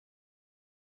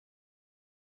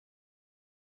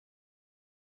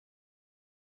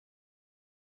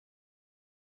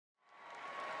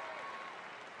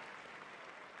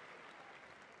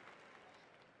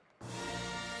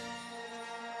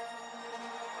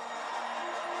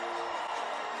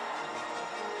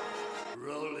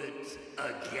it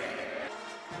again.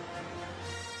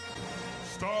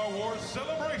 Star Wars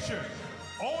Celebration.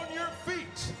 On your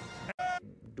feet.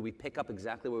 Do we pick up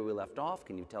exactly where we left off?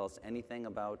 Can you tell us anything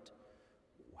about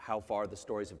how far the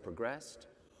stories have progressed?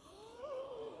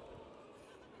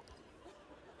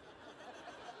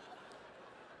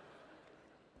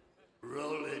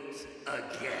 Roll it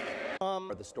again.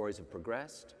 Or the stories have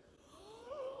progressed?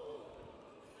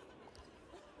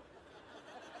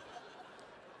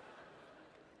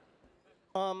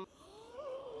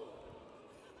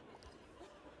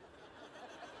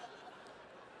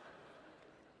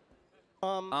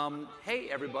 Hey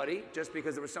everybody, just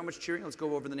because there was so much cheering, let's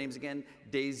go over the names again.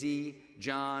 Daisy,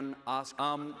 John,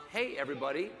 Oscar. Hey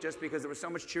everybody, just because there was so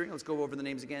much cheering, let's go over the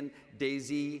names again.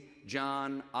 Daisy,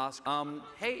 John, Oscar.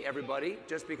 Hey everybody,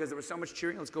 just because there was so much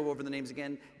cheering, let's go over the names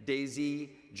again. Daisy,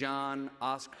 John,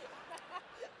 Oscar.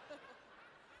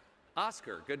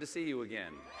 Oscar, good to see you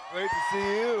again. Great to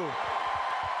see you.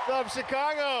 What's up,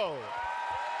 Chicago?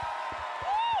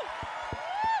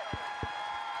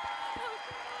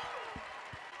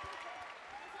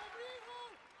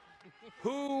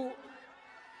 Who?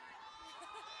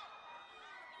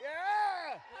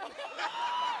 Yeah!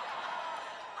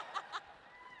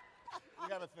 We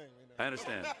got a thing. We know. I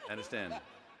understand, I understand.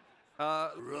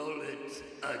 Roll it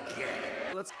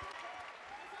again. Let's.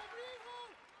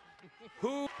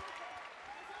 Who?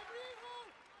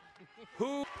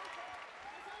 Who?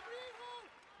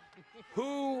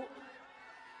 Who?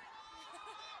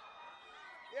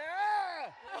 Yeah!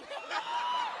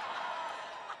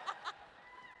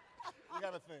 We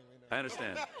got a thing. We know. I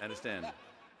understand, I understand.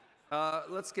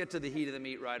 Let's get to the heat of the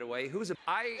meat right away. Who's a?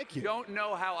 I don't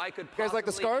know how I could. You guys like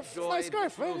the scarf? Enjoy Nice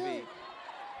scarf, this right? movie. Yeah.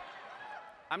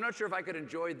 I'm not sure if I could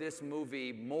enjoy this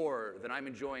movie more than I'm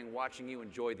enjoying watching you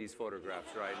enjoy these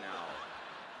photographs right now.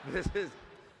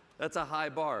 That's a high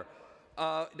bar.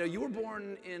 Now you were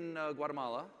born in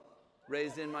Guatemala,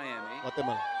 raised in Miami.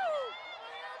 Guatemala.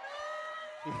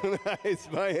 Nice,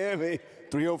 Miami.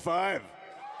 305.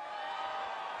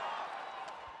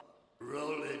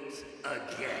 Roll it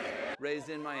again. Raised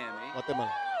in Miami.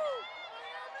 Guatemala.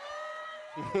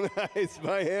 Nice,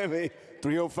 Miami.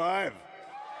 305.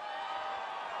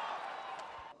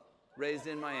 Raised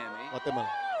in Miami. Guatemala.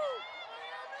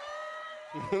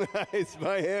 Nice,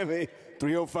 Miami.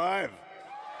 305.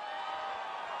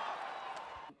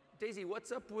 Daisy,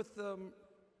 what's up with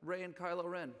Rey and Kylo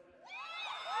Ren?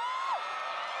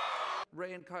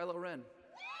 Rey and Kylo Ren.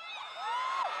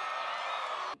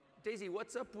 Daisy,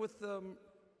 what's up with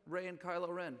Rey and Kylo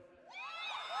Ren?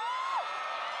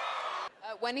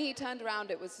 When he turned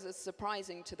around, it was as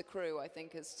surprising to the crew, I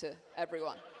think, as to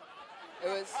everyone. It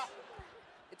was.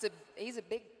 He's a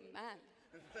big man.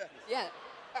 Yeah.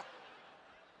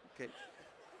 Okay.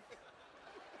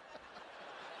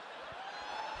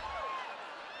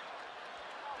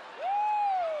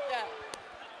 Yeah.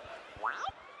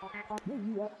 Oh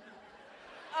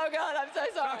God, I'm so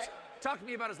sorry. Talk to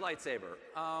me about his lightsaber.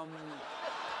 I'm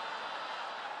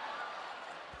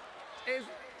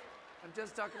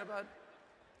just talking about.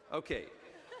 Okay.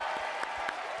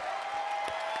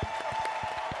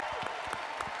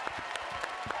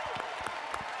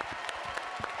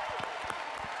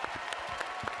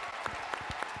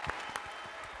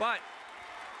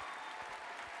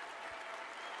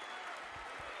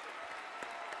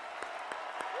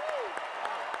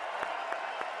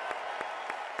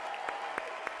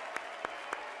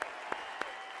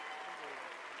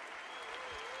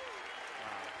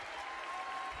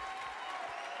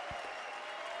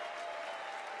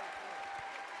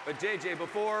 But JJ,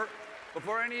 before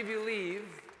any of you leave,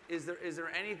 is there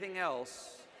anything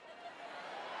else?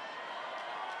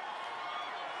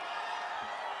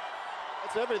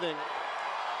 That's everything.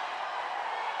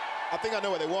 I think I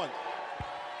know what they want.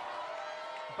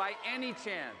 By any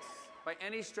chance, by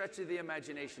any stretch of the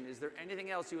imagination, is there anything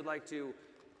else you would like to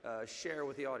share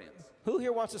with the audience? Who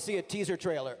here wants to see a teaser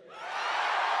trailer?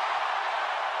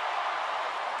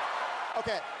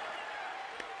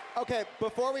 Okay,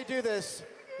 before we do this,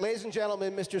 ladies and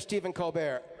gentlemen, Mr. Stephen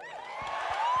Colbert.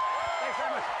 Thanks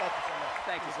very much. Thank you so much.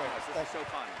 Thank you so much. This is so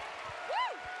fun.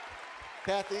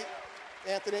 Kathy,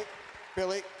 Anthony,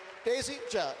 Billy, Daisy,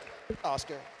 John,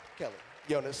 Oscar, Kelly,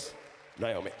 Jonas,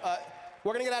 Naomi.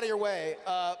 We're gonna get out of your way,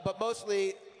 but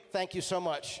mostly, thank you so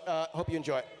much. Hope you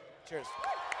enjoy. Cheers.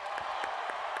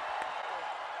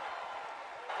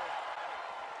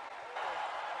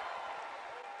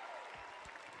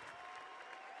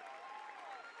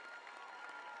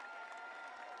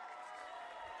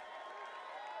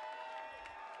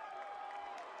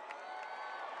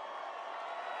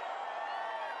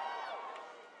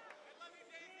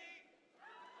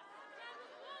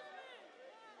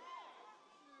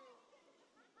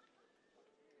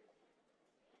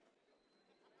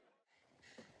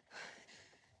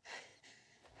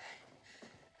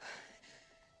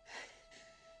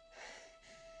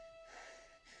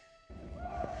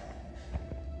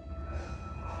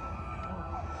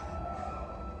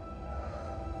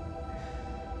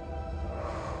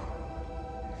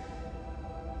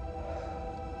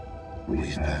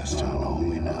 We've passed on all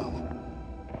we know.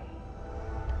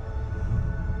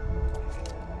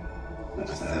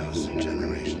 1,000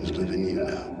 generations live in you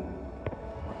now.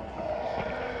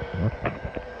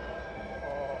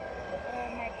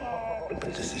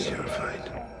 But this is your fight.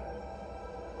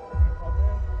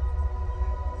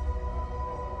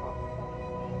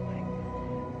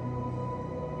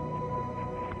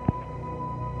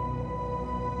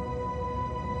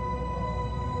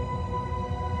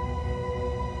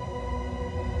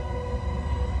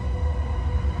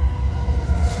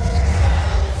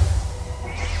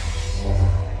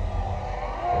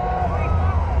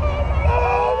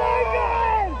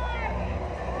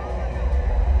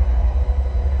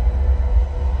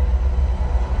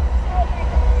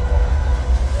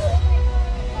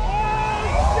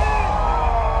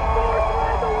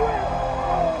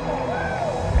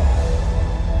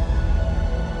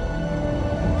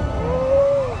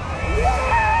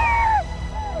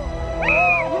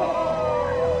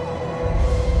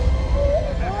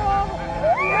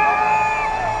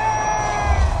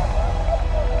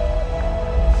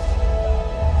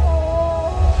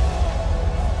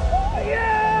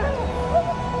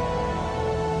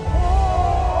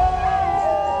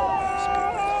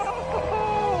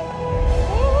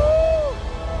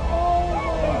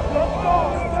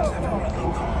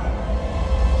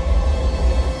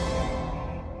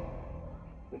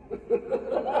 Ha ha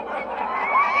ha ha!